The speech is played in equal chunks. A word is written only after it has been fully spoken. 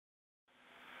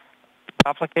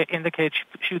Applicant indicates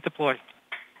chute deployed.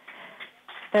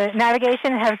 The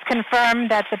navigation has confirmed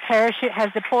that the parachute has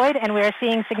deployed, and we are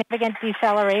seeing significant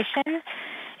deceleration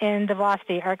in the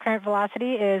velocity. Our current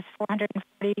velocity is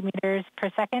 440 meters per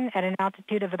second at an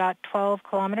altitude of about 12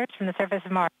 kilometers from the surface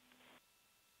of Mars.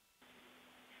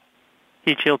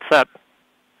 Heat shield set.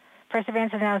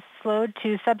 Perseverance has now slowed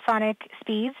to subsonic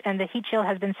speeds, and the heat shield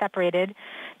has been separated.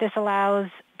 This allows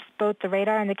both the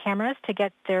radar and the cameras to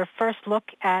get their first look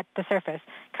at the surface.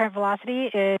 Current velocity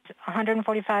is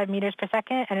 145 meters per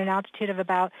second at an altitude of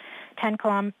about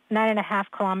 9.5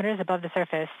 kilometers above the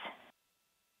surface.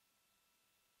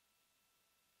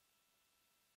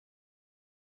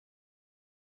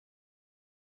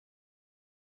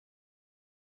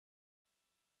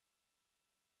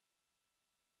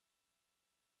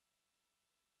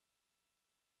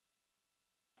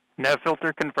 Nav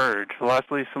filter converge.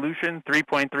 Velocity solution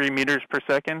 3.3 meters per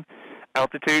second.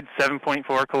 Altitude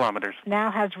 7.4 kilometers. Now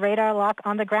has radar lock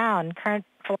on the ground. Current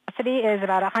velocity is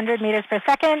about 100 meters per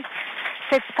second,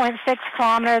 6.6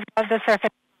 kilometers above the surface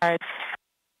of Mars.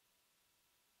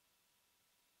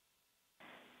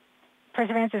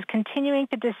 Perseverance is continuing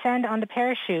to descend on the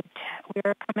parachute. We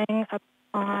are coming up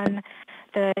on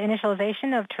the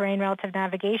initialization of terrain relative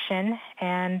navigation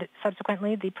and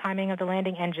subsequently the priming of the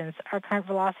landing engines. Our current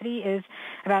velocity is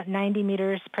about 90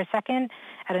 meters per second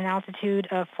at an altitude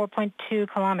of 4.2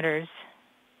 kilometers.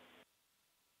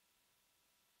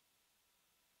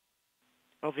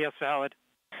 LVS valid.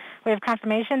 We have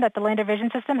confirmation that the lander vision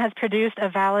system has produced a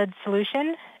valid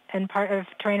solution and part of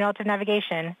terrain relative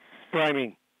navigation.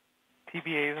 Priming.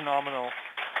 TBA is nominal.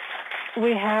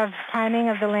 We have priming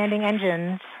of the landing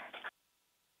engines.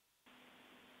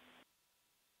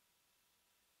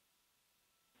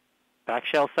 Back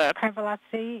shell set. Current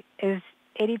velocity is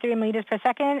 83 meters per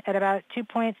second at about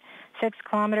 2.6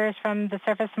 kilometers from the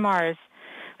surface of Mars.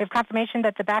 We have confirmation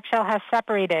that the back shell has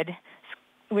separated.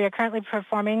 We are currently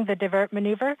performing the divert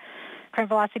maneuver. Current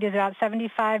velocity is about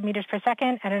 75 meters per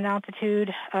second at an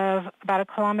altitude of about a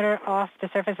kilometer off the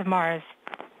surface of Mars.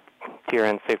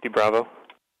 TRN safety Bravo.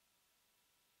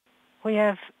 We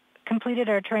have completed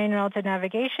our terrain relative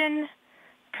navigation.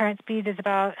 Current speed is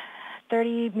about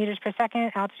 30 meters per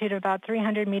second, altitude of about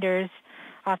 300 meters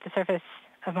off the surface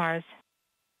of Mars.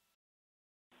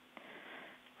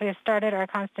 We have started our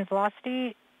constant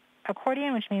velocity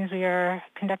accordion, which means we are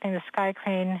conducting the sky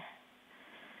crane,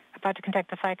 about to conduct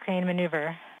the sky crane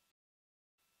maneuver.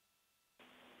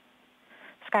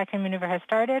 Sky crane maneuver has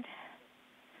started,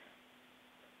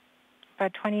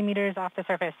 about 20 meters off the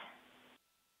surface.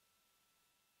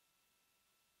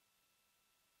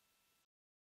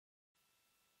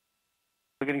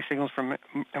 We're getting signals from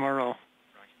MRO.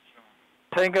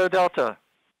 Tango Delta.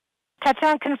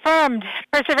 Touchdown confirmed.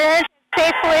 Perseverance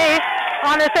safely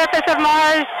on the surface of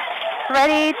Mars,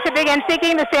 ready to begin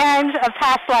seeking the signs of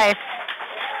past life.